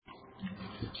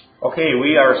Okay,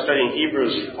 we are studying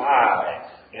Hebrews 5,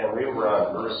 and we were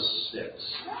on verse 6.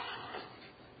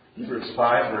 Hebrews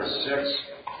 5, verse 6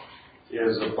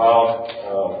 is about,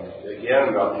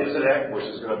 again, Melchizedek, which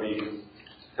is going to be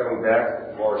coming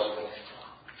back more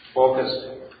focused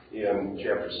in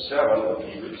chapter 7 of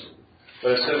Hebrews.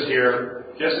 But it says here,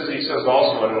 just as he says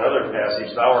also in another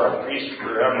passage, thou art a priest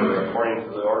forever according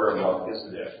to the order of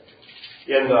Melchizedek.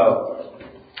 In the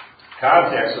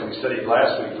context that we studied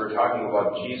last week, we're talking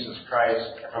about Jesus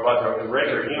Christ, about the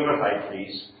regular human high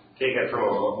priest, taken from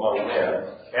among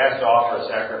men, has to offer a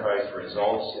sacrifice for his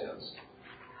own sins,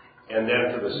 and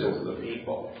then for the sins of the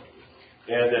people.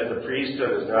 And that the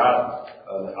priesthood is not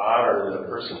an honor that a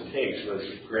person takes, but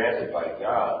it's granted by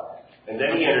God. And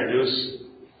then he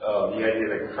introduced the idea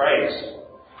that Christ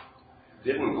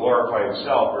didn't glorify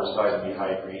himself, verse 5, to be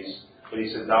high priest, but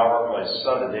he said, thou art my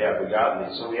son, today I have begotten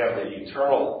thee. So we have the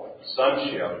eternal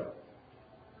sonship.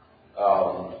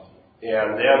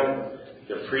 And then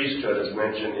the priesthood is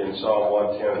mentioned in Psalm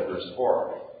 110 and verse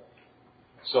 4.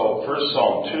 So first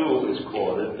Psalm 2 is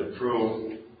quoted to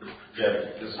prove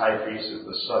that this high priest is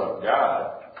the Son of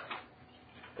God.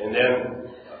 And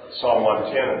then Psalm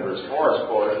 110 and verse 4 is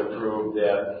quoted to prove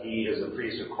that he is a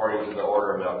priest according to the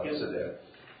order of Melchizedek.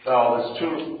 Now,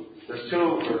 there's two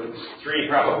or three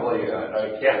probably.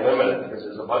 I can't limit it because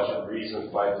there's a bunch of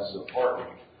reasons why this is important.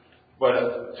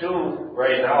 But two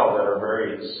right now that are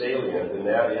very salient, and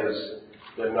that is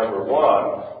that number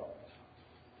one,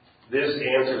 this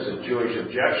answers a Jewish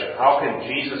objection. How can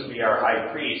Jesus be our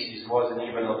high priest? He wasn't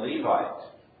even a Levite.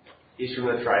 He's from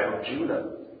the tribe of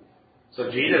Judah. So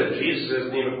Jesus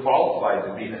isn't even qualified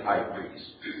to be the high priest.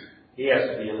 He has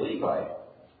to be a Levite.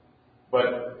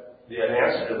 But the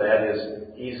answer to that is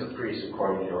he's a priest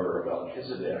according to the order of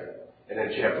Melchizedek. And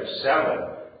in chapter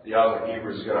 7, the author of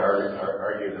Hebrews is going to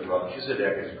argue that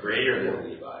Melchizedek is greater than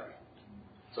Levi.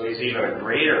 So he's even a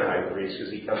greater high priest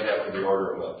because he comes after the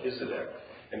order of Melchizedek.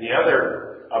 And the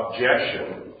other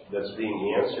objection that's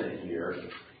being answered here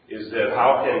is that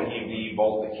how can he be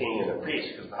both the king and the priest?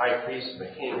 Because the high priest and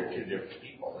the king are two different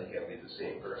people. They can't be the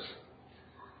same person.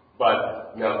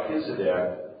 But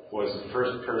Melchizedek was the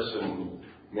first person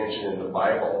mentioned in the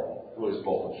Bible who was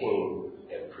both king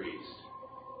and priest.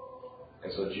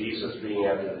 And so Jesus, being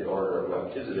after the order of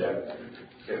Melchizedek,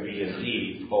 can be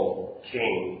indeed both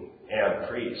king and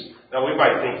priest. Now we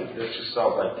might think that this just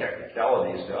sounds like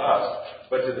technicalities to us,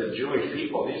 but to the Jewish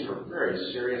people, these were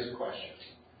very serious questions.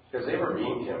 Because they were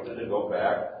being tempted to go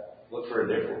back, look for a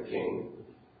different king,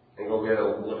 and go get a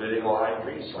Levitical high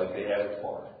priest like they had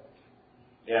before.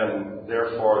 And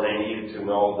therefore they needed to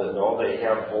know that no, they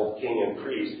have both king and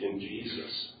priest in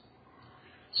Jesus.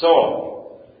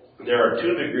 So, there are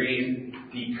two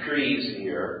decrees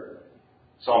here.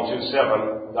 Psalm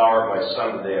 2:7, thou art my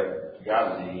son, today I have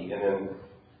begotten thee. And then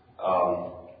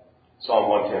Psalm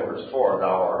 110 verse 4, thou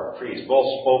art a priest.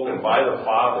 Both spoken by the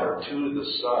Father to the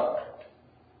Son.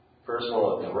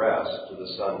 Personal address to the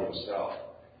Son himself.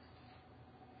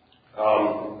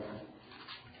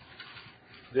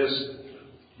 This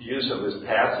use of this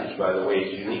passage, by the way,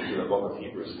 is unique to the book of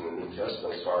Hebrews in the New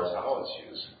Testament as far as how it's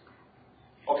used.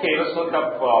 Okay, let's look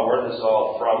up where this is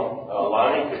all from.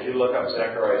 Lonnie, could you look up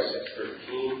Zechariah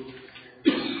 6:13?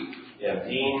 And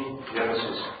Dean,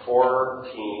 Genesis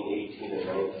 14, 18, and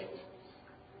 19.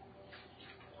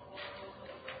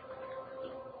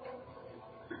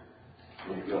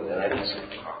 You're doing that. I need some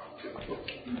coffee.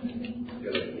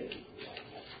 Good.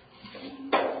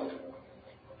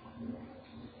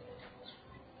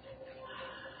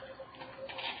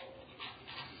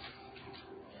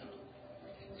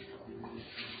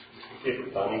 Okay,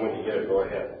 Donnie, when you get it, go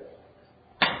ahead.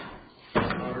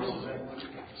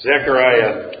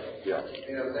 Zechariah. Yeah.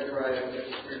 Zechariah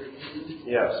 6:13.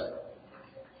 Yes.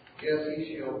 Yes,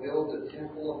 he shall build the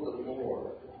temple of the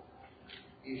Lord.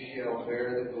 He shall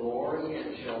bear the glory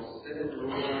and shall sit and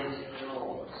rule on his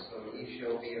throne. So he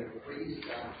shall be a priest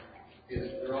on his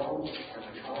throne, and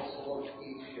the counsel of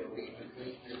peace shall be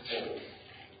between his poles.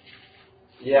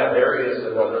 Yeah, there is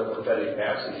another prophetic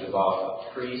passage about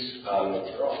a priest on the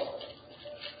throne.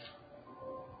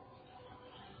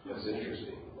 That's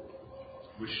interesting.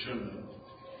 We shouldn't.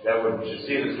 That would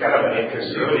see it's kind of an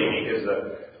incongruity because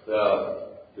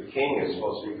the king is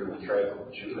supposed to be from the tribe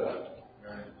of Judah.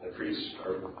 Right. The priests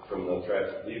are from the tribe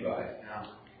of Levi. Yeah.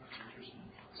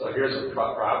 So here's a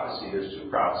prophecy. There's two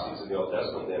prophecies in the Old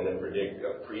Testament then that predict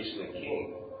a priestly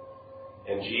king.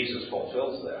 And Jesus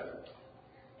fulfills that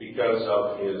because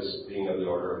of his being of the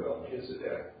order of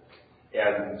Melchizedek.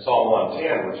 And Psalm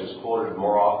 110, which is quoted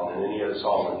more often than any other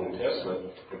psalm in the New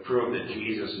Testament, to prove that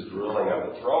Jesus is ruling on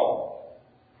the throne.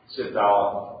 Sit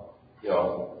down,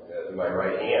 in my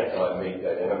right hand till I make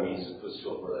thy enemies a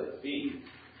footstool for thy feet.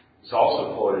 It's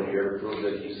also quoted here to prove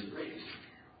that he's a priest.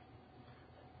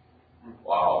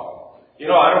 Wow. You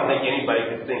know, I don't think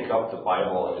anybody could think up the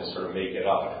Bible and just sort of make it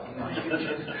up.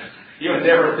 You would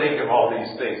never think of all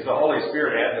these things. The Holy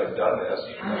Spirit had to have done this.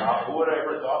 Who would have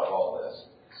ever thought of all this?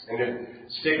 And then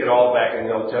stick it all back in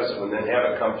the Old Testament and then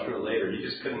have it come through later. You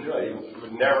just couldn't do it. You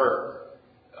would never,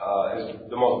 as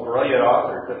the most brilliant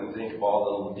author, couldn't think of all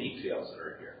the little details that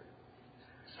are here.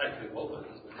 Tightly woven.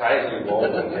 Tightly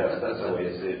woven, yes, that's the way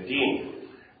to say it. Dean.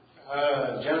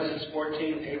 Genesis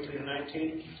 14:18 and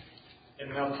 19.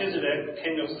 And Melchizedek,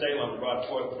 king of Salem, brought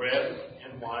forth bread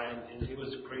and wine, and he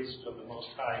was a priest of the Most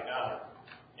High God.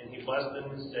 And he blessed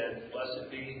them and said, Blessed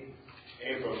be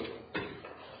Abram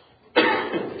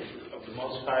of the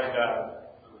Most High God,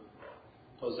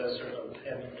 possessor of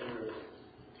heaven and earth.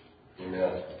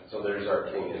 Amen. So there's our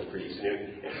king and priest.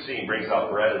 And you see, he brings out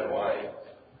bread and wine.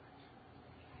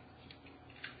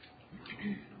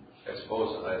 I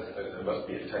suppose there must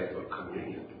be a type of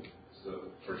communion. It's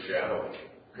a foreshadowing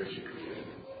Christian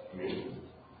communion.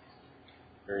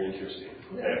 Very interesting.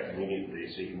 Yeah, communion today,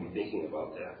 so you can be thinking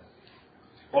about that.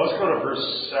 Well, let's go to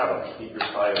verse 7, Hebrews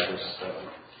 5, verse 7.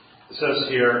 It says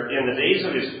here, In the days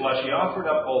of his flesh he offered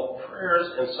up both prayers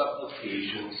and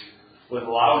supplications with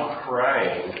loud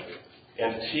crying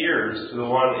and tears to the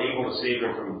one able to save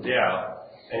him from death,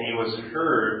 and he was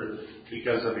heard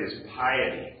because of his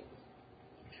piety.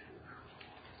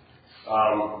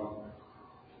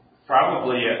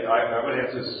 Probably, I would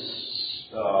have to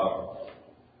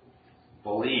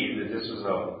believe that this was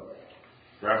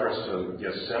a reference to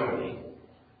Gethsemane,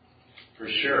 for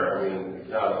sure. I mean,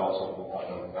 not also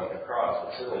on the cross,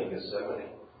 but certainly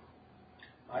Gethsemane.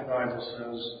 My Bible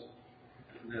says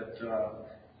that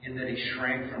in that he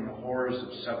shrank from the horrors of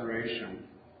separation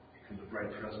from the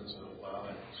bright presence of the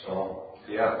Father. So,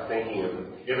 yeah, thinking of,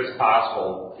 if it's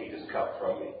possible, take this cup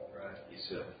from me. Right. He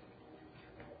said.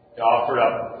 He offered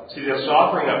up, see, this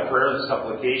offering up prayer and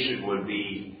supplication would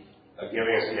be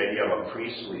giving us the idea of a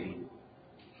priestly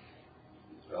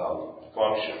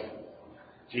function.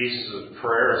 Jesus'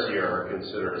 prayers here are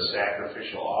considered a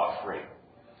sacrificial offering.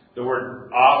 The word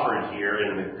offered here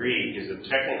in the Greek is a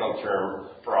technical term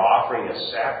for offering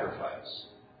a sacrifice.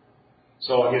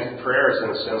 So his prayers, in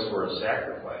a sense, were a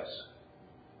sacrifice.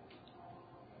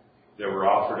 They were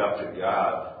offered up to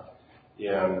God.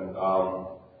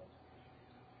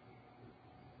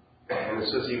 And it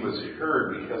says he was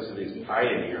heard because of his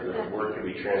piety, or the word can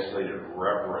be translated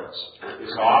reverence.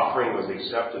 His offering was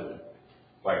accepted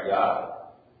by God,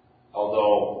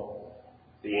 although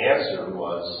the answer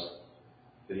was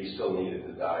that he still needed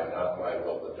to die, not my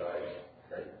will to die.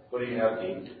 Right? What do you have,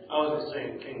 Dean? I was just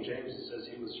saying, King James says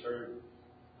he was heard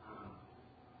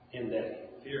in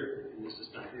that fear, and this is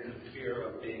not the fear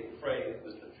of being afraid, it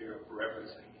was the fear of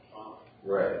reverencing the Father.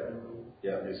 Right.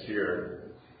 Yeah, his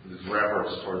fear, his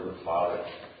reverence toward the Father.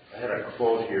 I had a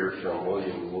quote here from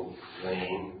William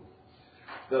Lane,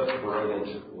 the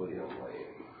brilliant William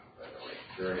Lane, by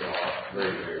the way.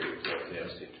 Very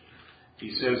fantastic. He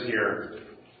says here,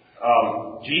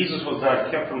 Jesus was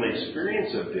not kept from the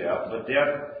experience of death, but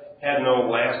death had no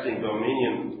lasting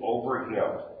dominion over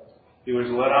him. He was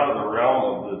let out of the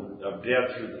realm of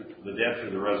death through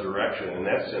the resurrection. In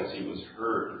that sense, he was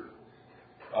heard.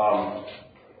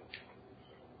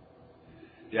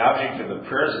 The object of the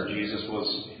prayers of Jesus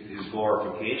was his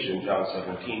glorification. John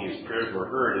 17, his prayers were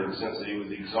heard in the sense that he was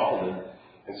exalted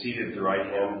and seated at the right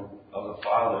hand of the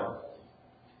Father.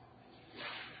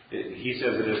 He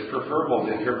says it is preferable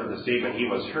to interpret the statement he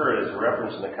was heard as a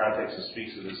reference in the context that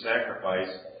speaks of the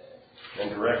sacrifice,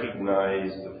 and to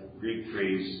recognize the Greek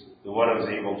phrase, the one who was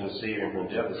able to save him from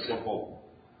death, a simple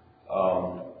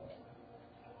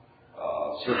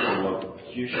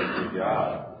circumlocution to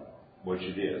God, which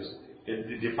it is.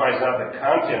 It defines not the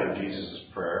content of Jesus'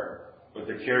 prayer, but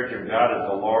the character of God as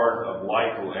the Lord of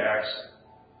life who acts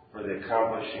for the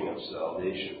accomplishing of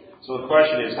salvation. So the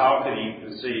question is, how could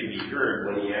he say he'd be heard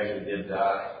when he actually did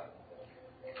die?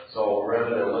 So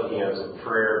rather than looking at a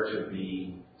prayer to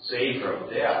be saved from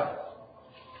death,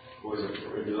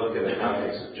 if you look at the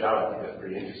context of John, I think that's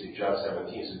pretty interesting. John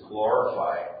 17 says,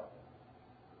 glorify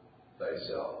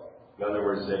thyself. In other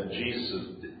words, that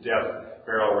Jesus' death,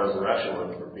 burial, resurrection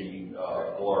would be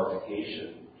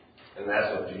glorification. And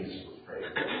that's what Jesus was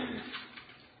praying for.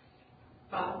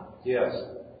 Bob? Yes.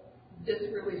 This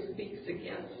really speaks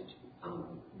against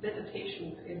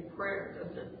meditation in prayer,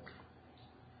 doesn't it?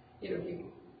 You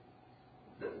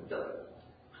know,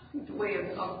 the way of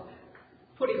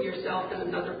putting yourself in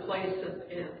another place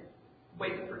and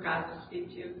waiting for God to speak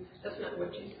to you. That's not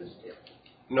what Jesus did.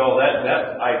 No,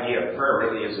 that idea of prayer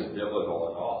really isn't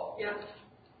biblical at all. Yeah.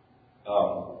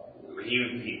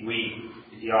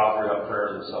 He offered up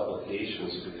prayers and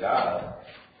supplications to God,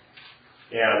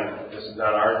 and this is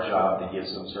not our job to give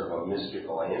some sort of a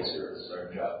mystical answer. It's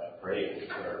our job to pray and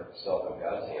put ourselves in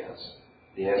God's hands.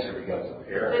 The answer becomes It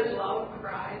apparent. says loud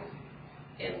cries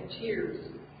and tears.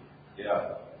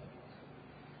 Yeah.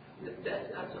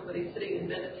 That's not somebody sitting and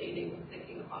meditating and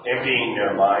thinking about Emptying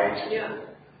their mind, Yeah.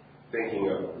 thinking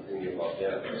about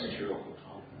that. That's true.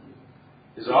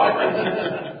 Is often.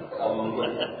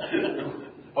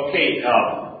 Okay,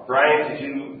 Brian, could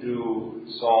you do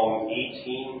Psalm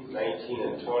 18, 19,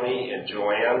 and 20, and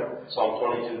Joanne, Psalm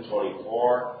 22,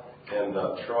 24, and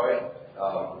Troy,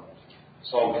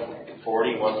 Psalm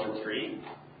 40, 1 through 3,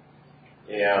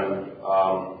 and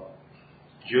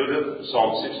Judith,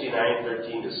 Psalm 69,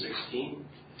 13 to 16.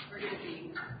 We're going to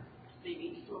be maybe.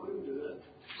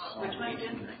 Which one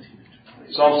again?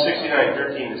 Psalm 69,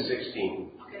 13 to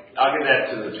 16. Okay. I'll give that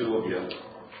to the two of you.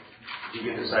 You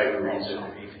can decide who reads it.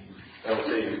 That'll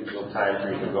take you a little time for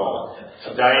you to go.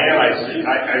 Diane,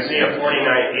 Isaiah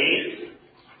 49, 8.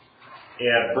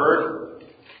 And Bert,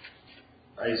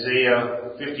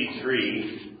 Isaiah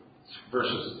 53,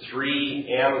 verses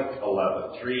 3 and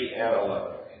 11. 3 and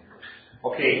 11.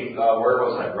 Okay, where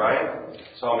was I, Brian?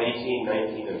 Psalm 18,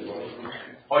 19, and 20.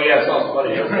 Oh yeah, it sounds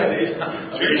funny, doesn't it? I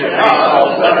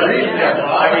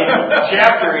mean,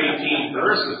 chapter 18,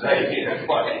 verses 19 and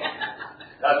 20.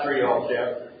 That's pretty old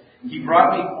chapter. He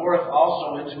brought me forth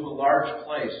also into a large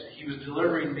place. He was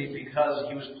delivering me because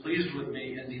he was pleased with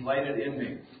me and delighted in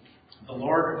me. The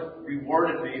Lord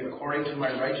rewarded me according to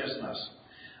my righteousness,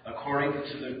 according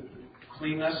to the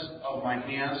cleanness of my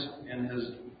hands,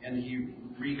 and he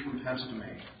recompensed me.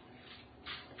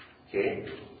 Okay.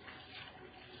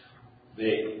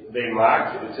 They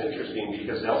mocked. It's interesting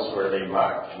because elsewhere they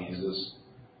mocked Jesus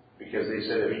because they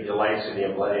said if he delights in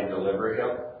him, let him deliver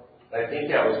him. I think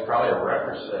that was probably a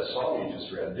reference to that psalm you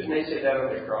just read. Didn't they say that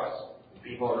on the cross? The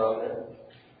people around there?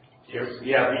 If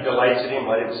he delights in him,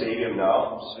 let him save him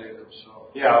now. Save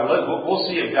himself. Yeah, we'll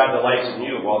see if God delights in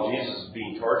you while Jesus is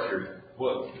being tortured.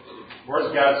 Well,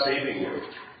 where's God saving you?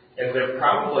 And they're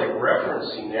probably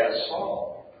referencing that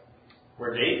psalm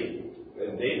where David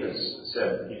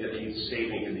said he's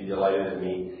saving because he delighted in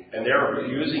me. And they're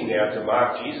using that to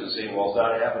mock Jesus, saying, well, it's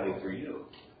not happening for you.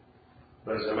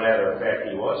 But as a matter of fact,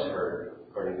 he was heard,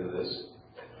 according to this.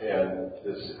 And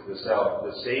the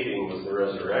saving was the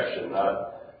resurrection, not,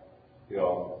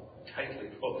 Tightly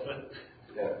woven.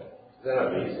 Yeah. Isn't that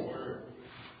amazing?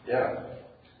 Yeah.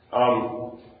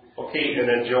 Okay, and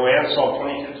then Joanne, Psalm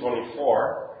 22,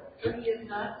 24. For he has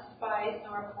not despised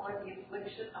nor abhorred the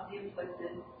affliction of the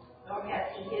afflicted, nor hath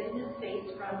he hidden his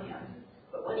face from him.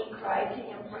 But when he cried to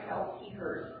him for help, he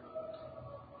heard.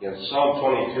 Yeah, Psalm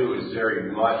 22 is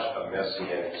very much a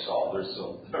messianic psalm. There's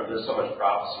so much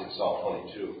prophecy in Psalm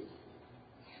 22.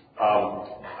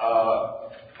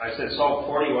 I said Psalm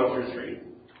 40, 1 through 3.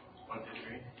 1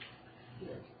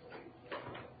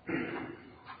 through 3.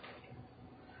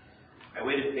 I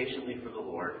waited patiently for the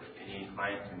Lord, and he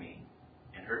inclined to me,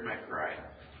 and heard my cry.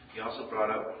 He also brought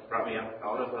me up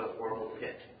out of a horrible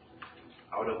pit,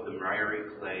 out of the miry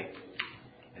clay,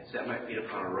 and set my feet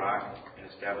upon a rock, and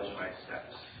established my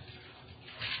steps.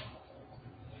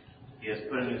 He has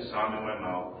put a new song in my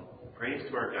mouth. Praise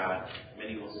to our God.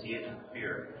 Many will see it in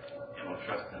fear, and will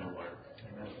trust in the Lord.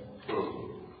 Amen.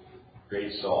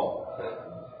 Great psalm.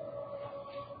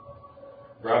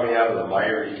 Brought me out of the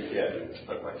miry pit and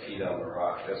put my feet on the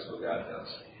rock. That's what God does.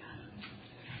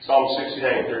 Psalm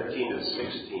 69, 13 to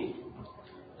 16.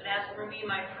 But as for me,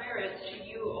 my prayer is to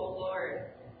you, O Lord,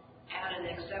 at an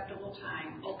acceptable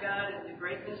time. O God, in the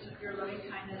greatness of your loving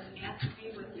kindness, answer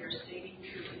me with your saving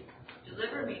truth.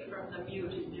 Deliver me from the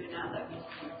mute and do not let me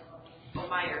speak. O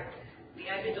mire, may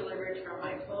I be delivered from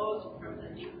my foes and from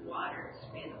the deep waters.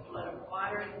 May the flood of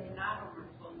waters not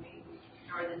overflow me,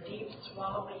 nor the deep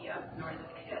swallow me up, nor the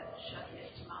pit shut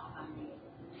its mouth on me.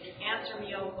 Answer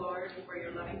me, O Lord, for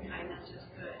your loving kindness is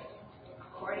good.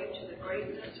 According to the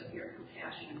greatness of your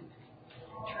compassion,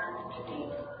 turn to me.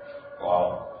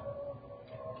 Wow.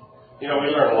 We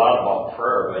learn a lot about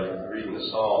prayer by reading the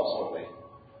Psalms, don't we?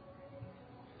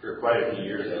 For quite a few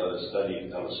years, I led a study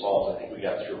on the Psalms. I think we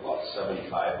got through about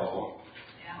 75 of them.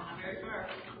 Yeah, not very far.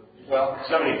 Well,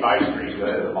 75 is pretty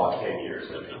good in about 10 years,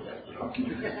 I think. That's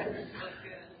good.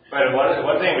 But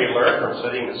one thing we learned from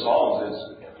studying the Psalms is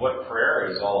what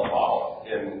prayer is all about.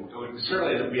 And it would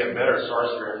certainly be a better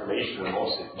source for information than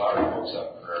most of the modern books on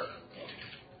prayer.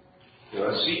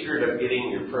 A secret of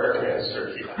getting your prayer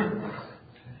answered.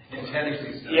 Kenny Kenny,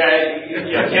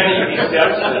 he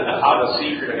steps in how the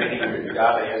secret of getting your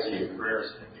God to answer your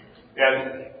prayers.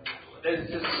 And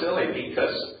it's just silly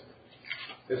because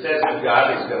it says that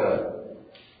God is going to,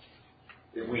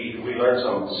 if we learn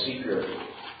some secret,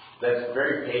 that's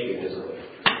very pagan, isn't it?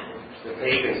 The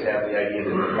pagans have the idea that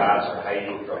the gods are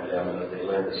hiding from them, and if they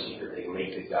learn the secret, they can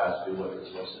make the gods do what they're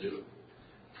supposed to do.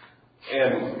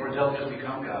 And Or they'll just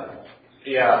become God.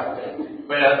 yeah,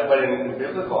 but in the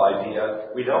biblical idea,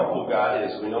 we know who God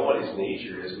is, we know what His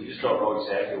nature is, we just don't know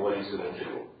exactly what He's going to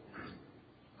do.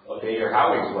 Okay, or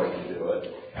how He's going to do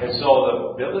it. And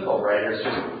so the biblical writers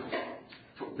just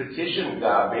petition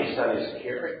God based on His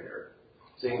character,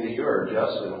 saying that you are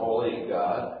just and holy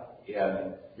God,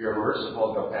 and you're a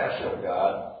merciful and compassionate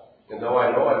God, and though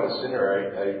I know I'm a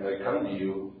sinner, I come to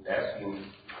you asking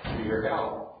for your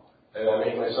help. And I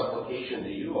make my supplication to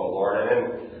you, O Lord, and then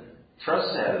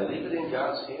trust that and leave it in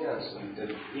God's hands, and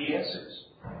He answers.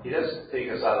 He does take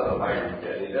us out of the miry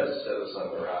pit. He does set us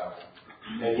on the rock.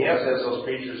 And yes, as those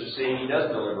preachers are saying, He does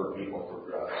deliver people from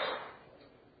drugs.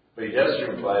 But He does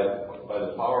it by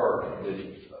the power of the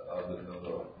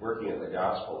working of the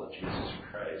gospel of Jesus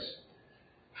Christ.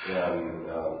 And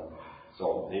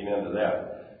so, amen to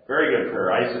that. Very good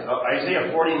prayer.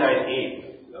 Isaiah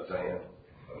 49:8, Diane.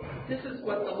 This is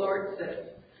what the Lord says.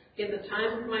 In the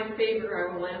time of my favor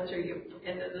I will answer you,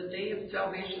 and in the day of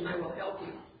salvation I will help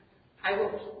you. I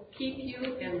will keep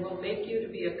you and will make you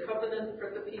to be a covenant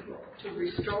for the people, to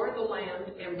restore the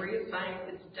land and reassign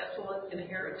its desolate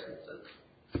inheritances.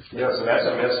 Yeah, so that's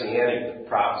a messianic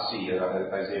prophecy in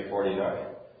Isaiah 49.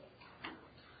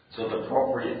 So the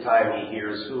appropriate time He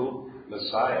hears who?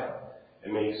 Messiah.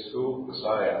 And makes who?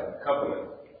 Messiah. Covenant.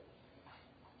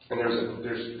 And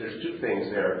there's two things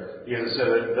there. Because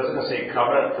doesn't it say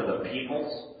covenant for the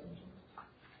peoples?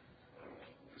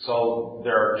 So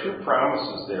there are two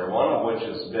promises there, one of which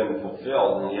has been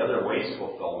fulfilled and the other waits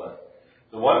fulfillment.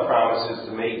 The one promise is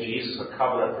to make Jesus a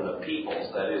covenant for the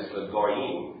peoples, that is the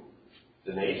Goyim,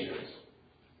 the nations.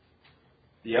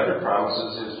 The other promise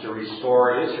is to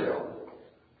restore Israel.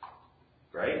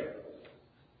 Right?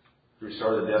 To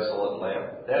restore the desolate land.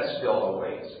 That's still a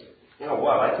ways. You know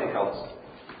what? I think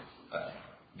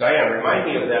Diane, remind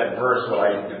me of that verse when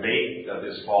I debate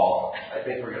this fall. I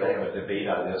think we're going to have a debate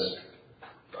on this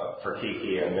for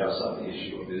KKMS on the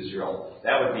issue of Israel.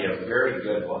 That would be a very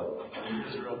good one.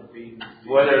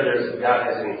 Whether God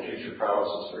has any future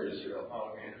promises for Israel.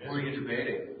 Oh, okay. Who are you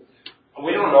debating?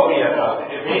 We don't know yet.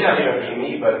 It may not even be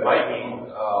me, but it might be.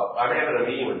 I'm having a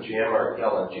meeting with Jan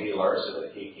Markell and Jay Larson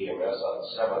at KKMS on the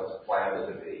 7th to plan the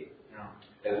debate. Yeah.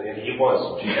 And he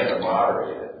wants Jan to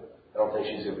moderate it. I don't think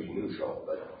she's going to be neutral,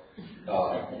 but.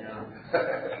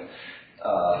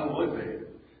 Who would be?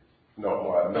 No,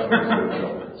 I'm not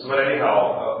neutral. So, but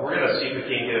anyhow, we're going to see if we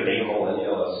can get an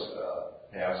amillennialist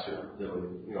pastor that would,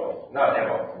 not have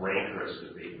a rancorous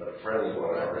debate, but a friendly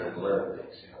one and already learn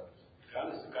things, God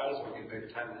is working big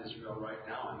time in Israel right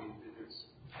now. I mean, it's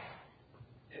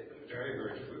very,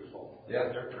 very fruitful.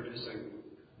 Yeah. They're producing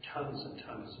tons and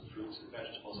tons of fruits and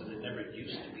vegetables, and it never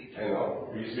used to be I there. know.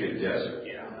 It used to be a desert.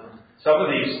 Yeah. Some of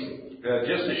these,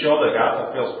 just to show that God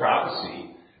fulfills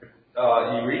prophecy,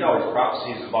 you read all these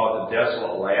prophecies about the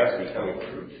desolate lands becoming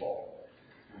fruitful.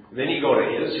 Then you go to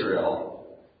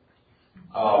Israel.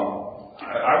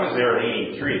 I was there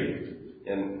in 83,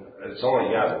 and it's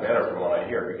only gotten better from what I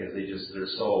hear because they're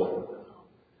so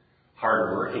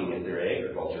hard-working in their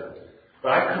agriculture.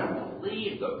 But I couldn't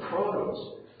believe the produce.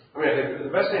 I mean,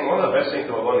 one of the best things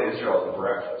about going to Israel is the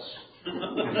breakfast.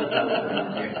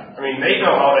 I mean, they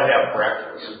know how to have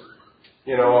breakfast.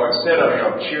 Instead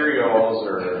of Cheerios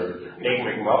or Egg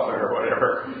McMuffin or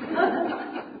whatever.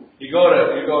 You go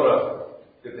to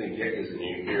good thing Dick isn't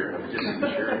even here. I'm just in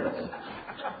Cheerios.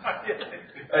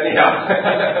 Anyhow,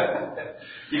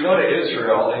 you go to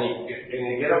Israel and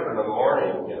you get up in the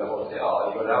morning in the hotel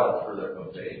and you go down for their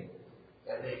buffet,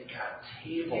 and they've got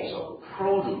tables of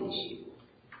produce,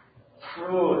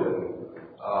 fruit and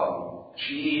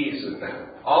cheese and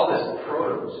all this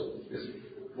produce is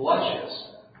luscious.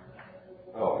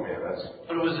 Oh man, that's.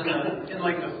 But it was in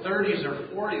like the 30s or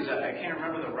 40s. I can't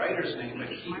remember the writer's name, but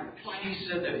he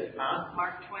said that.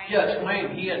 Mark Twain. Yeah,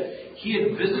 Twain. He had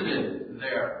visited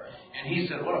there, and he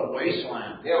said, "What a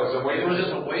wasteland." Yeah, it was a wasteland. It was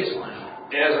just a wasteland.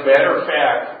 As a matter of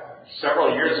fact,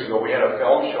 several years ago, we had a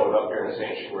film showed up here in the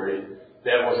sanctuary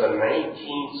that was a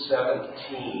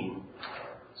 1917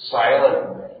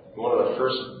 silent, one of the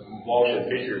first motion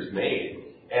pictures made,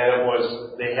 and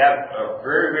they had a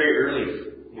very, very early,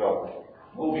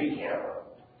 movie camera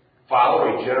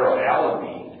following General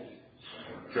Allenby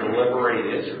to liberate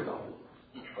Israel.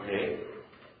 Okay?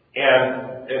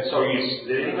 And so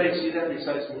did anybody see that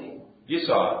besides me? You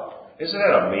saw it. Isn't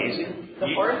that amazing? The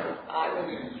I was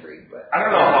intrigued with. I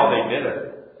don't know how they did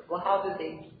it. Well, how did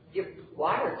they give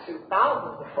water to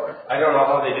thousands of horses? I don't know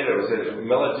how they did it. It was a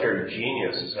military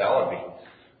genius, is Allenby.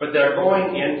 But they're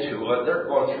going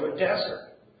through a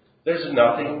desert. There's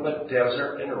nothing but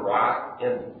desert and rock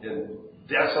and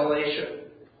desolation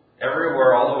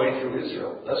everywhere all the way through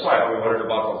Israel. That's why we wondered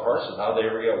about those horses, how they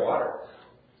ever get water.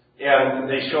 And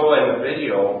they show in the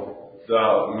video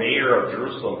the mayor of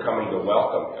Jerusalem coming to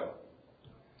welcome him.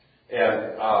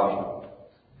 And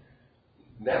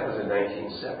that was in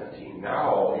 1917.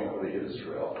 Now you go to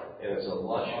Israel, and it's a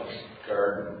luscious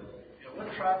garden. Yeah,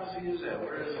 what prophecy is that?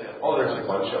 Where is that? Oh, there's a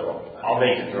bunch of them. I'll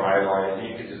make a dry line.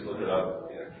 You can just look it up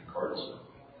in concordance.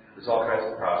 There's all kinds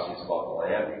of prophecies about the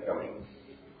land becoming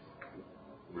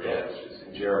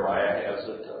rich. Jeremiah has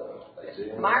it.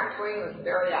 Isaiah. Mark Twain was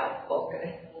very outspoken.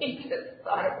 He just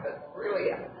thought it was really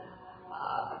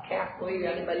I can't believe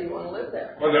anybody would want to live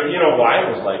there. Well, you know why it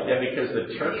was like that? Because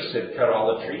the Turks had cut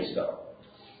all the trees down.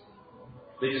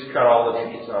 They just cut all the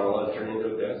trees down and let it turn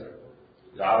into a desert.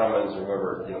 The Ottomans,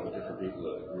 remember, the different people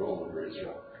that ruled over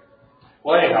Israel.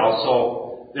 Well, anyhow,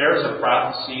 so there's a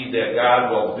prophecy that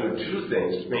God will do two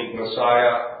things: make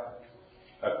Messiah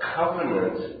a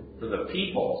covenant for the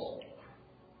peoples.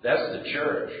 That's the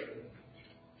church.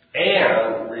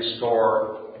 And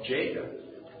restore Jacob,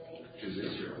 which is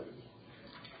Israel.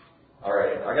 All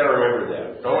right, I got to remember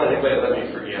that. Don't let anybody let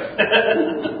me forget.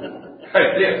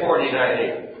 Isaiah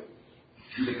 49:8.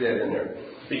 Stick that in there,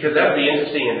 because that would be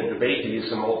interesting in the debate to use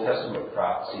some Old Testament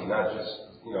prophecy, not just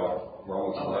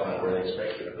Romans 11 where they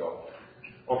expect you to go.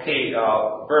 Okay,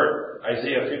 Bert,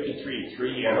 Isaiah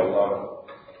 53:3 and 11.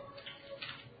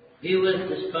 He was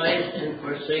despised and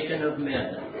forsaken of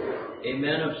men, a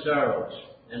man of sorrows,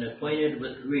 and acquainted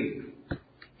with grief,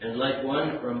 and like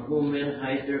one from whom men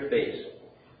hide their face.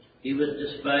 He was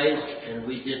despised, and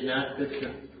we did not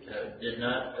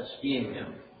esteem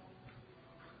him.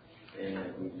 And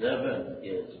 11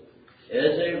 is,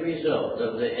 as a result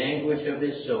of the anguish of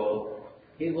his soul,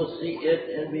 he will see it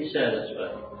and be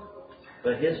satisfied.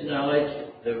 By his knowledge,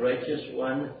 the righteous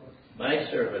one, my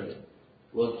servant,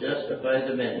 will justify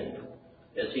the many,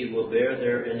 as he will bear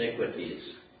their iniquities.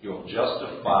 You'll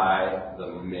justify the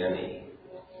many.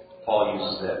 Paul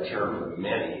uses that term,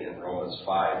 many, in Romans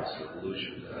 5. It's the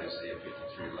allusion to Isaiah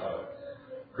 53:11.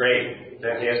 Great,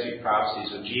 fantastic prophecy.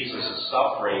 So Jesus is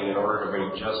suffering in order to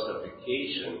bring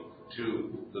justification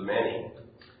to the many.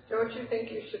 Don't you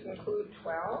think you should include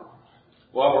 12?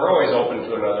 Well, we're always open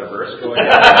to another verse. Go ahead.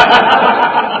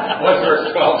 What's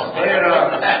verse 12?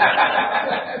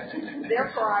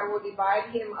 Therefore I will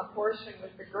divide him a portion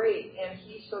with the great, and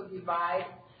he shall divide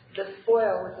the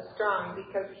spoil with the strong,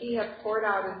 because he hath poured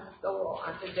out his soul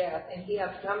unto death, and he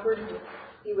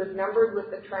was numbered with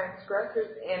the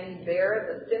transgressors, and he bare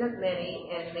the sin of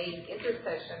many, and made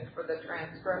intercession for the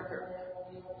transgressors.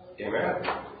 Amen.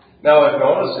 Now,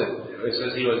 notice it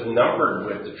says he was numbered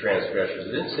with the transgressors.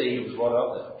 It didn't say he was one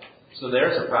of them. So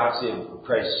there's a prophecy of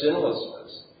Christ's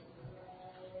sinlessness.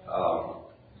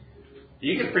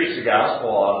 You can preach the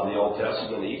gospel out of the Old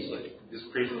Testament easily. Just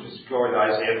go to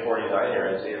Isaiah 49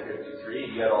 or Isaiah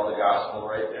 53. You got all the gospel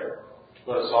right there.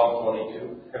 Go to Psalm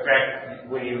 22. In fact,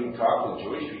 when you talk to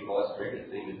Jewish people, that's a very good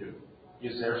thing to do.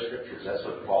 Use their scriptures. That's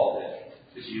what Paul did.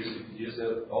 Just use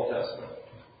the Old Testament.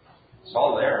 It's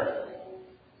all there.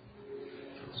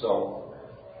 So,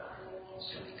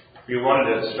 if you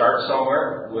wanted to start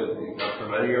somewhere with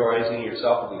familiarizing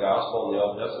yourself with the gospel in the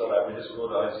Old Testament, I would just go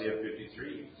to Isaiah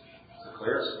 53. It's the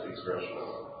clearest expression of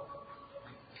it.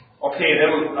 Okay,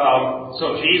 then,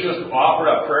 so Jesus offered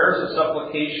up prayers of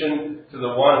supplication to the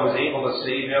one who was able to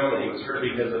save him, and he was heard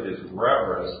because of his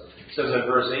reverence. It says in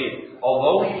verse 8,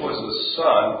 although he was the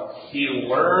Son, he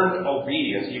learned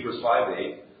obedience, Hebrews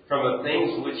 5:8, from the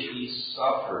things which he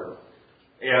suffered.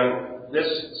 And this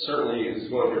certainly is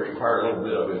going to require a little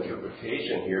bit of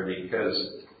interpretation here,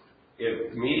 because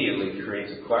it immediately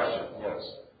creates a question. Yes?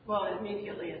 Well,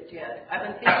 immediately it did. I've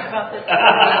been thinking about this.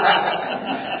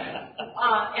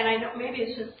 And I know maybe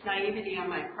it's just naivety on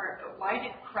my part, but why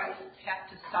did Christ have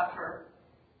to suffer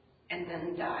and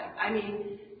then die? I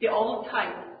mean, the old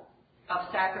type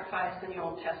of sacrifice in the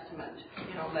Old Testament,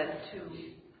 led to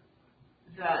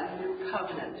the new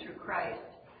covenant through Christ.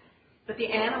 But the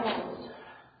animals,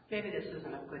 maybe this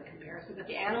isn't a good comparison, but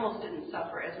the animals didn't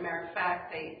suffer. As a matter of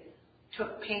fact, they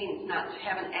took pains not to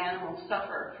have an animal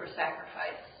suffer for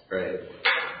sacrifice. Right.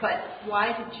 But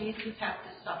why did Jesus have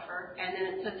to suffer? And then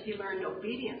it says he learned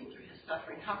obedience through his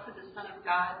suffering. How could the Son of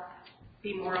God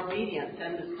be more obedient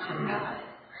than the Son of God?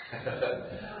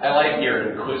 I like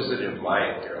your inquisitive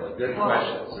mind, Carolyn. Good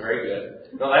questions. Very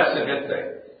good. No, that's a good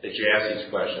thing that you ask these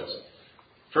questions.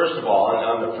 First of all,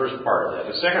 on the first part of that,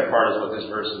 the second part is what this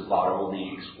verse is about, and we'll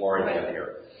be exploring that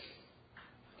here.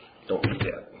 Don't beat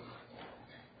that.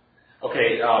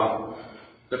 Okay,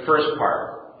 the first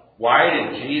part. Why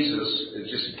did Jesus,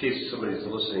 just in case somebody's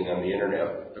listening on the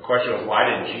internet, the question was, why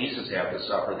did Jesus have to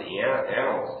suffer? The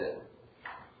animals did.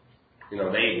 You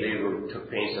know, they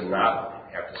took pains to not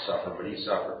have to suffer, but he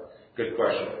suffered. Good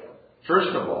question. First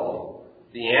of all,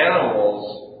 the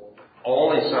animals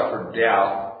only suffered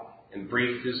death and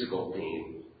brief physical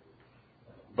pain,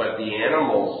 but the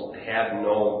animals had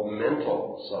no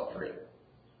mental suffering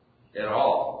at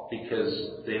all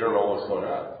because they don't know what's going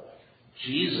on.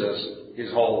 Jesus,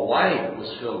 his whole life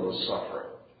was filled with suffering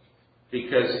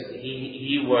because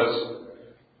he was,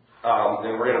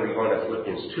 and we're going to be going to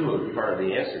Philippians 2 as part of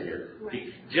the answer here.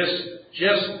 Right.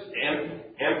 Just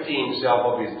emptying himself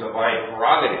of his divine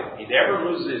prerogative. He never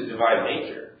loses his divine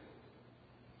nature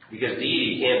because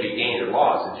deity can't be gained or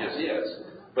lost. It just is.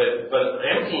 But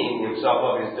emptying himself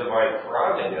of his divine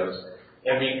prerogatives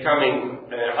and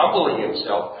humbling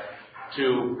himself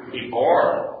to be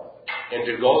born and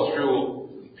to go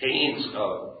through pains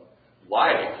of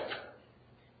life,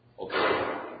 okay,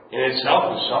 in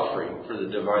itself is suffering for the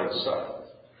divine Son.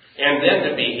 And then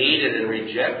to be hated and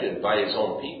rejected by his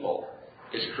own people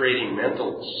is creating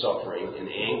mental suffering and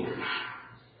anguish.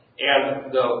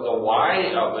 And the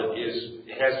why of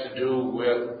it has to do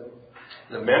with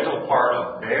the mental part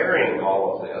of bearing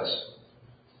all of this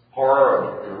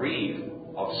horror of grief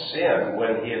of sin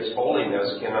when his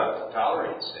holiness cannot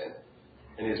tolerate sin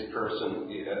in his person.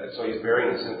 So he's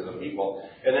bearing the sins of the people.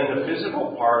 And then the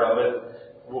physical part of it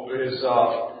is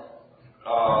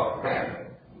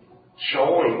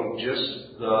showing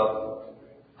just the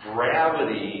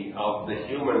gravity of the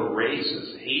human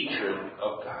race's hatred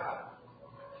of God.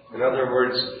 In other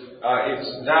words,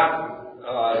 it's not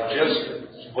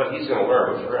just what he's going to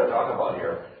learn, which we're going to talk about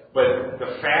here, but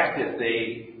the fact that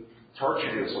they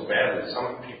tortured him so bad that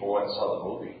some people went and saw the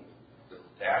movie, The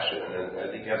Passion, and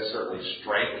I think that's certainly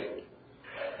striking.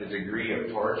 The degree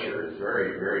of torture is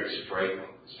very, very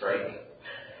striking.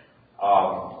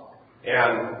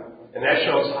 And that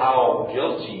shows how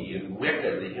guilty and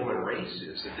wicked the human race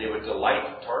is, that they would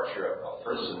delight to torture a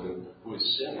person who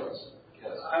is sinless.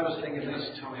 Yes. I was thinking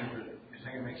this, tell me if you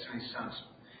think it makes any sense.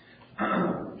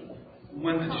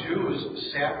 When the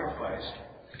Jews sacrificed,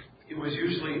 it was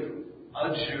usually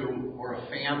a Jew or a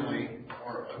family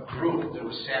or a group that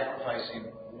was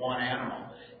sacrificing one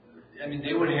animal. I mean,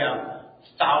 they would have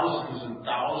thousands and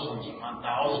thousands upon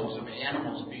thousands of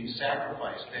animals being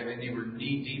sacrificed. I mean, they were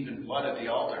knee deep in blood at the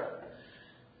altar.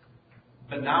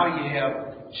 But now you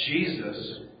have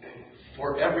Jesus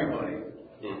for everybody.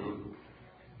 Mm-hmm.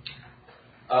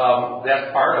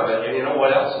 That's part of it. And you know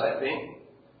what else I think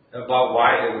about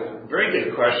why? Very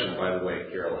good question, by the way,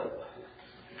 Carolyn.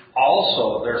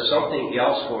 Also, there's something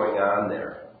else going on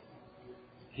there.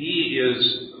 He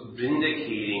is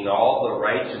vindicating all the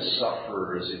righteous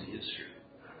sufferers in history,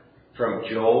 from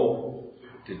Job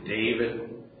to David.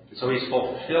 So he's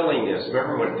fulfilling this.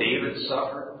 Remember when David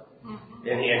suffered?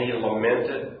 And he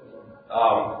lamented.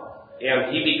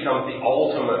 And he becomes the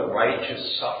ultimate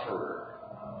righteous sufferer,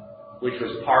 which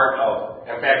was part of,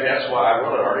 in fact, that's why I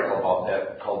wrote an article about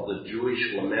that called The Jewish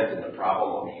Lament and the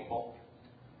Problem of Evil.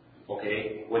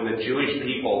 Okay? When the Jewish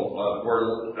people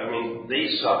they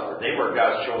suffered. They were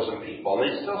God's chosen people, and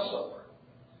they still suffer.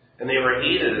 And they were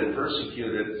hated and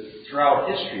persecuted throughout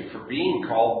history for being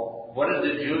called. What did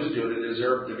the Jews do to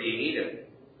deserve to be hated?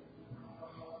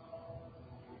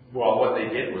 Well, what they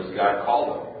did was God called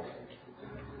them.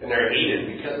 And they're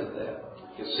hated because of that.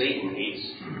 Because Satan hates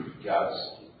God's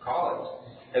calling.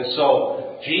 And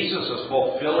so Jesus is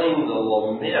fulfilling the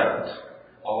lament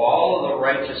of all of the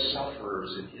righteous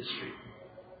sufferers in history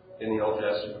in the Old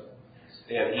Testament.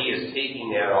 And he is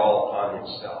taking that all upon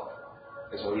himself.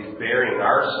 And so he's bearing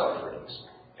our sufferings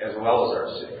as well as our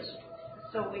sins.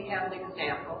 So we have an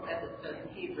example, as it says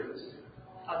in Hebrews,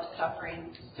 of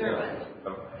suffering servants.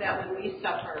 Yeah. That when we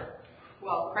suffer,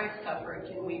 Christ suffered,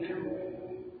 can we do?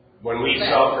 When we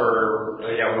suffer,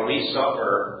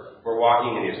 we're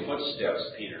walking in his footsteps,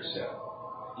 Peter said.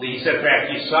 He said, in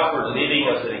fact, he suffered, leaving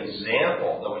us an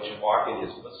example that we should walk in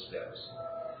his footsteps.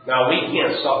 Now, we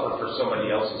can't suffer for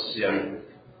somebody else's sin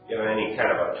in any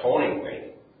kind of atoning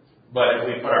way. But if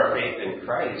we put our faith in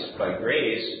Christ by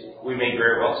grace, we may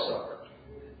very well suffer.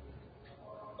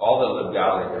 All that live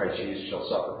godly in Christ Jesus shall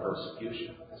suffer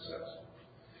persecution, it says.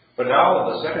 But now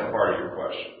the second part of your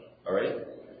question, all right,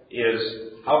 is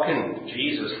how can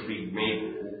Jesus be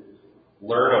made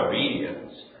learn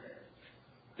obedience?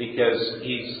 Because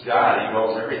he's God, he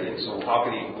knows everything. So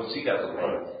what's he got to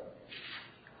learn?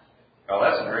 Well,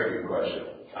 that's a very good question.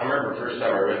 I remember the first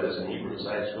time I read this in Hebrews,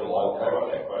 I had spent a long time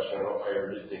on that question. I don't know if I ever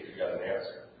did think I got an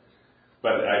answer.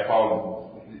 But I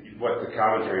found what the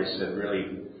commentaries said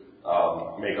really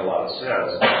make a lot of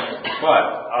sense. But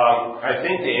I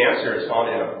think the answer is found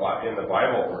in the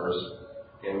Bible verse.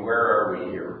 And where are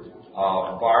we here?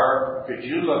 Barb, could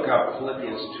you look up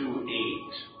Philippians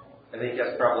 2:8? I think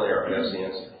that's probably our best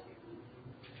answer.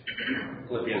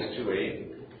 Philippians 2:8.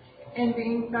 And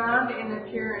being found in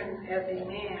appearance as a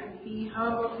man, he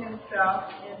humbled himself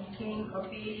and became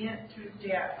obedient to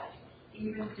death,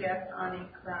 even death on a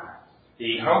cross.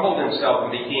 He humbled himself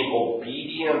and became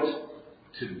obedient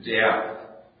to death.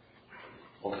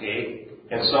 Okay?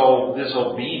 And so this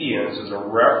obedience is a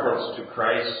reference to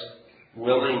Christ's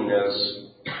willingness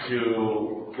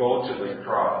to go to the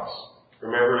cross.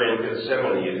 Remember in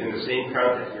Gethsemane, in the same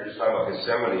context, you're just talking about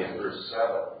Gethsemane in verse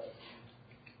 7.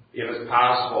 If it's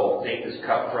possible, take this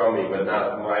cup from me, but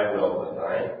not my will, but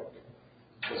thine.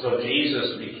 And so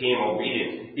Jesus became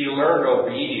obedient. He learned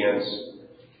obedience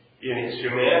in his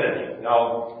humanity.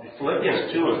 Now,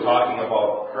 Philippians 2 is talking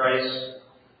about Christ's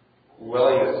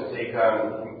willingness to take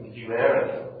on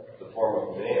humanity, the form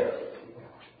of man,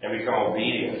 and become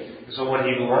obedient. So what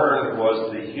he learned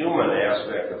was the human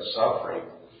aspect of suffering.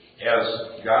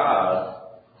 As God,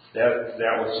 that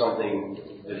was something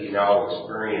that he now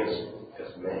experienced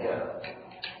as man.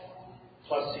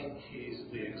 Plus, he's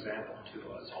the example to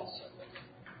us also.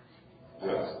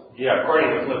 Yes. Yeah, according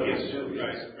to Philippians 2. Yes.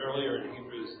 Right. Earlier in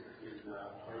Hebrews, in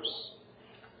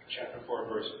chapter 4,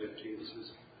 verse 15, it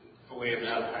says, "For we have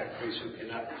not a high priest who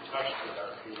cannot be touched with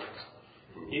our feelings."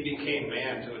 He became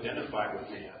man to identify with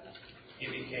man. He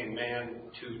became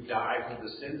man to die for the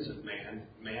sins of man.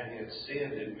 Man had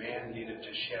sinned, and man needed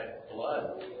to shed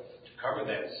blood to cover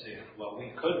that sin. Well, we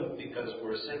couldn't because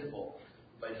we're sinful,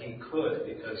 but he could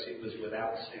because he was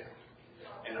without sin.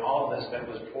 And all of this that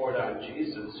was poured on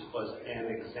Jesus was an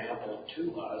example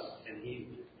to us, and he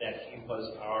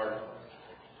was our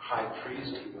high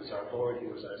priest, he was our Lord, he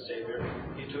was our Savior.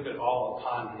 He took it all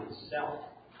upon himself.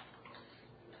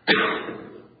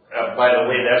 By the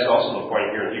way, that's also the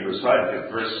point here in Hebrews 5, because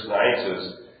verse 9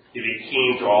 says, he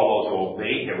became to all those who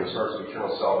obey him a source of eternal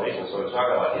salvation. So it's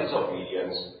talking about his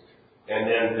obedience, and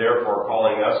then therefore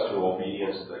calling us to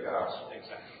obedience to the gospel.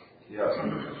 Exactly. Yes.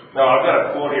 Now, I've got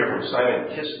a quote here from Simon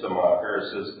Kistemacher. It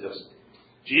says this: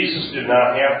 Jesus did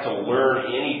not have to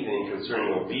learn anything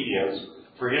concerning obedience,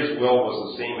 for his will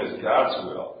was the same as God's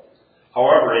will.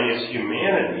 However, in his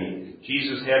humanity,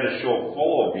 Jesus had to show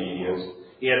full obedience.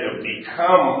 He had to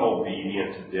become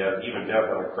obedient to death, even death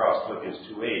on a cross, Philippians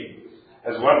 2:8.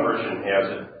 As one version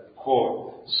has it,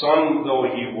 quote, "Son though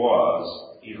he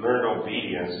was, he learned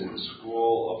obedience in the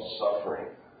school of suffering."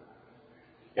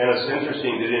 And it's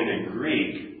interesting that in the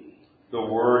Greek, the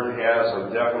word has a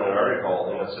definite article,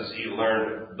 and it says he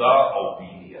learned the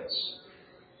obedience.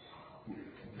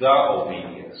 The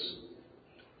obedience.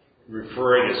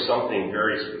 Referring to something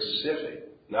very specific.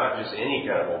 Not just any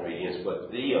kind of obedience, but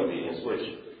the obedience,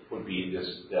 which would be this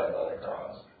death on the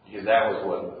cross. Because that was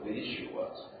what the issue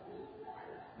was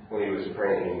when he was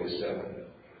praying in Gethsemane.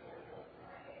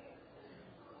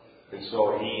 And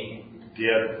so he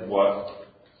did what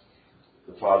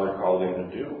the Father called him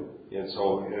to do. And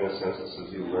so, in a sense, it says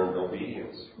he learned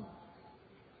obedience.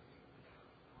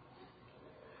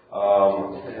 I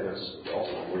had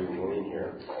also reading one in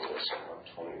here.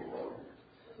 21.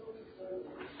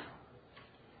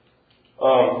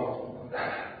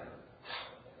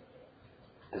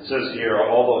 It says here,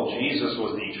 although Jesus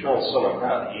was the eternal Son of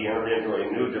God, he entered into a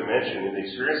new dimension in the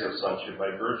experience of sonship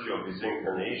by virtue of his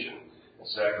incarnation and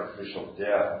sacrificial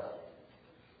death.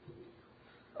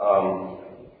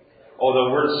 The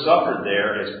word suffered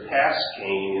there is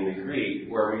paschein in the Greek,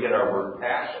 where we get our word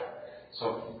passion.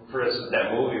 So, for instance,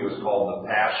 that movie was called The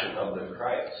Passion of the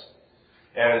Christ.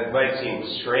 And it might seem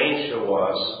strange to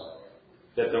us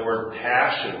that the word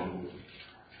passion,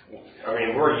 I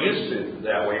mean, we're used to it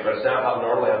that way, but it's not how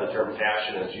normally how the term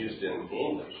passion is used in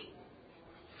English.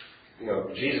 You know,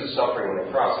 Jesus suffering on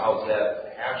the cross, how's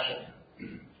that passion?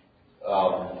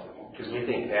 Because we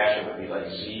think passion would be like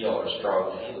zeal or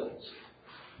strong feelings.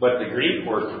 But the Greek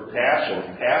word for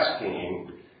passion,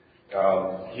 paschein,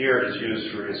 here is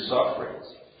used for his sufferings.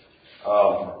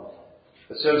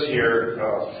 It says here,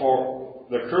 for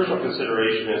the crucial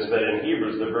consideration is that in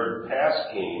Hebrews the verb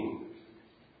paschein,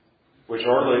 which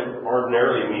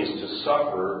ordinarily means to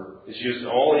suffer, is used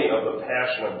only of the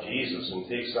passion of Jesus and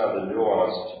takes on the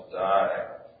nuance to die.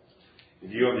 In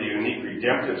view of the unique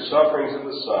redemptive sufferings of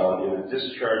the Son in the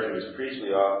discharge of his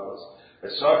priestly office, by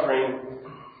suffering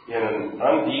in an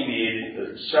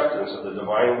undeviated acceptance of the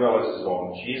divine will as his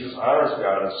own, Jesus honors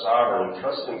God as sovereign and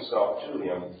trusts himself to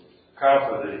him,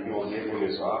 confident that he will give him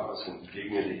his office and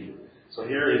dignity. So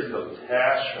here is the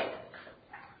passion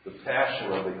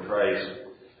of the Christ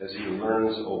as he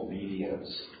learns obedience.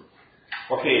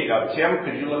 Okay, Tim,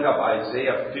 could you look up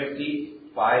Isaiah 50,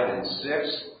 5 and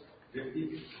 6?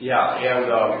 50? Yeah,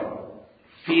 and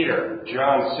Peter,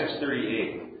 John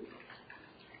 6:38.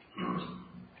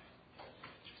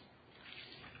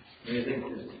 You think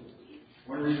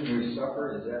one reason we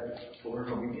suffer is that to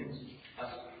learn obedience?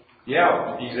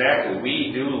 Yeah, exactly.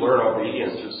 We do learn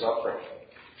obedience through suffering.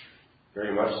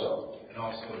 Very much so. And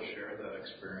also to share that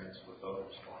experience with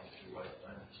others going through life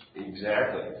plans.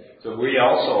 Exactly. So we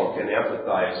also can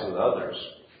empathize with others.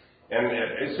 And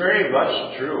it's very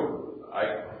much true.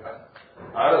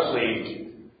 Honestly,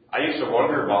 I used to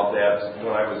wonder about that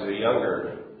when I was a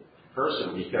younger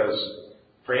person because,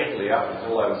 frankly, up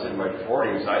until I was in my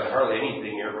 40s, hardly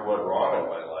anything ever went wrong in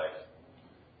my life.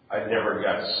 I never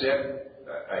got sick.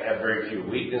 I had very few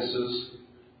weaknesses.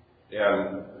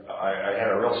 And I had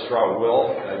a real strong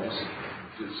will. I just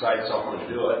decided something to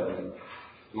do it. And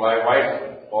my wife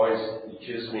always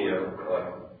accused me of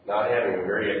not having a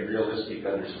very realistic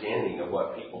understanding of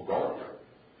what people go through.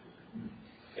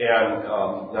 And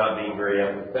not being very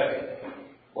empathetic.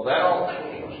 Well, that all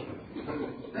changed.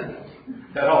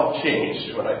 That all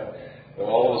changed when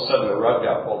all of a sudden the rug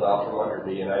got pulled out from under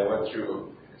me, and I went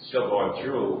through, still going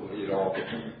through,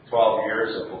 12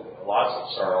 years of lots of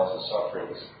sorrows and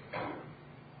sufferings.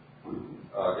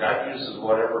 God uses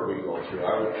whatever we go through.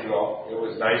 It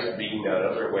was nice being that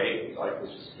other way, life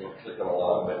was just clicking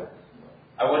along, but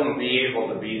I wouldn't be able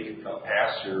to be a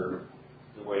pastor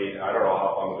the way, I don't know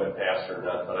how I'm a good pastor or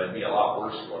not, but I'd be a lot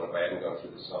worse one if I hadn't gone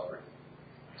through the suffering.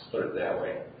 Let's put it that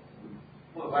way.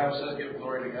 Well, the Bible says give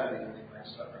glory to God even in my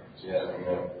suffering. Yeah,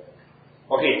 amen.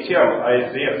 Okay, Tim,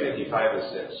 Isaiah 55 and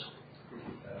 6.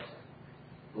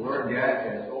 The Lord God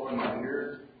has opened my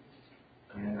ear,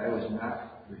 and I was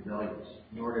not rebellious,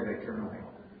 nor did I turn away.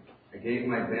 I gave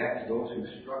my back to those who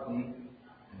struck me,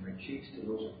 and my cheeks to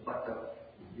those who plucked up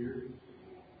the beard.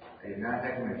 I did not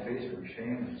hide my face from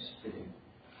shame and spitting.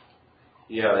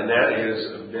 Yeah, and that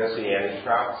is a messianic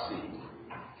prophecy,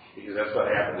 because that's what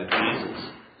happened to Jesus.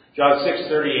 John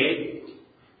 6:38.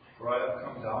 For I have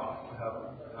come down from heaven,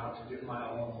 not to do my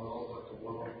own will, but the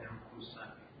will of him who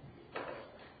sent me.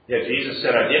 Yeah, Jesus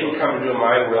said, I didn't come to do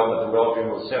my will, but the will of him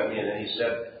who sent me. And then he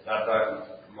said, not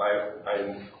my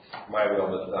will,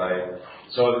 but thine.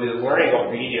 So the learning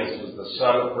obedience was the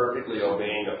Son perfectly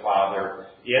obeying the Father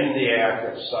in the act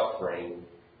of suffering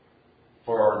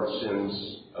for the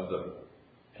sins of the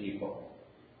people.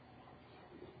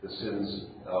 The sins,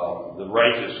 the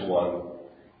righteous one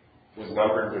was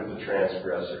numbered with the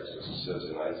transgressors, as it says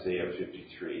in Isaiah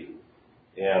 53.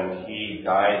 And he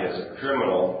died as a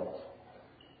criminal,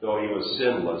 though he was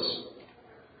sinless.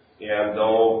 And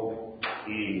though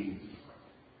he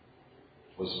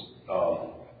was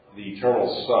the eternal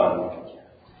Son,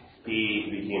 he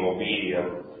became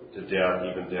obedient to death,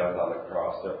 even death on the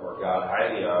cross. Therefore, God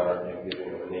highly honored him, giving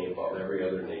him a name above every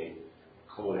other name,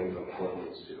 quoting from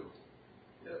Philippians 2.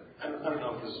 Yeah. I don't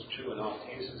know if this is true in all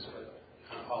cases, but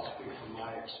I'll speak from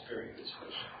my experience,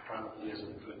 which probably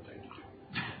isn't a good thing to do.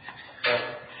 But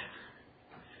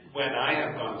when I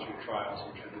have gone through trials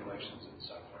and tribulations and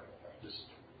suffering, this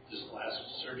last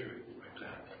surgery, for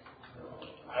example,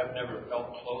 I've never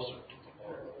felt closer to the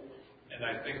Lord. And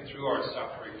I think through our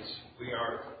sufferings, we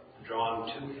are drawn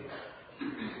to Him.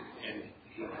 And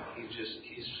He's just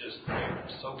there,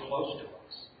 so close to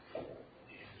us. And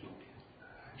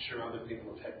I'm sure other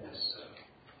people have had this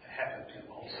happen to them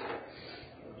also.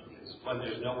 Because when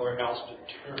there's nowhere else to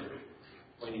turn,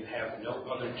 when you have no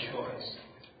other choice,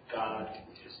 God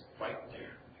is right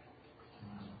there.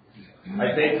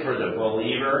 I think for the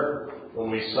believer, when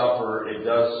we suffer,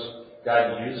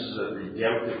 God uses it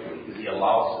redemptively because He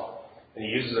allows it. And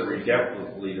He uses it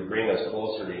redemptively to bring us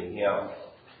closer to Him.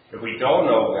 If we don't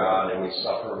know God and we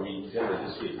suffer, we tend to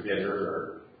just get bitter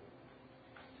or,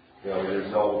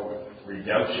 there's no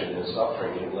redemption in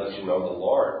suffering unless you know the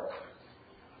Lord.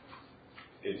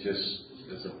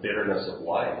 It's a bitterness of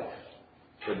life.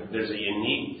 But there's a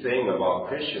unique thing about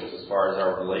Christians as far as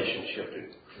our relationship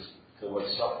to what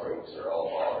sufferings are all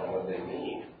about and what they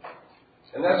mean.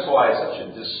 And that's why it's such a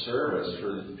disservice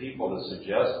for the people to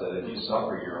suggest that if you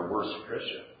suffer, you're a worse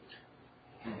Christian.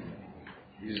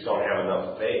 You just don't have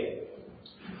enough faith.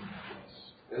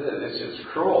 It's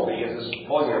cruel because it's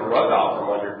pulling the rug out from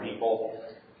under people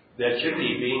that should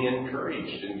be being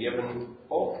encouraged and given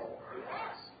hope.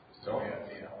 So,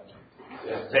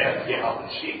 bad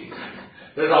theology.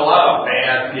 There's a lot of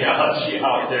bad theology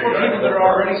out there. For people that are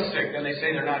already sick, then they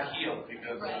say they're not healed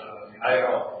because. I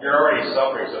know. You're already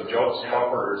suffering, so Job's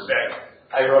comforters back.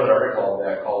 I wrote an article on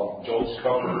that called Job's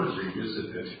Comforters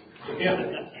Revisited. Yeah,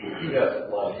 Yes,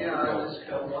 I was just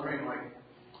kind of wondering, like,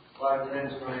 a lot of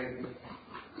times when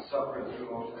I suffer through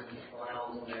all kinds of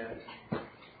trials and that,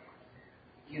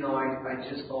 you know, I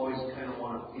just always kind of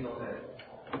want to feel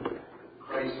that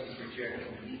Christ is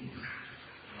rejecting me,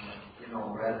 you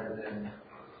know, rather than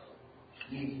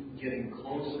me getting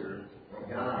closer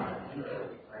to God.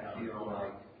 I feel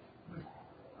like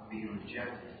I'm being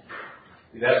rejected.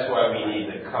 That's why we need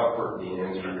the comfort and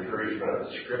the encouragement of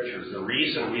the Scriptures. The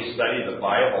reason we study the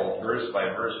Bible verse by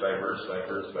verse by verse by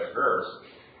verse by verse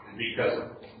is because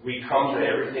we come to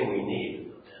everything we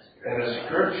need. And the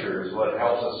Scripture is what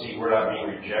helps us see we're not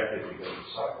being rejected because of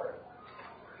suffering.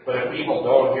 But if people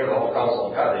don't hear the whole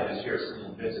counsel of God, they just hear some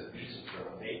little bits and pieces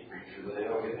from a faith preacher, then they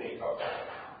don't get any comfort.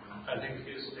 I think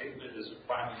his statement is a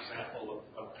prime example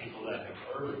of people that have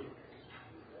heard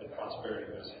the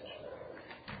prosperity message.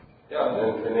 Yeah,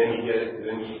 and then you get it,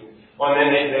 then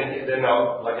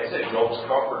like I said, Job's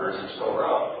comforters are still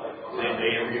around.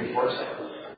 They reinforce it.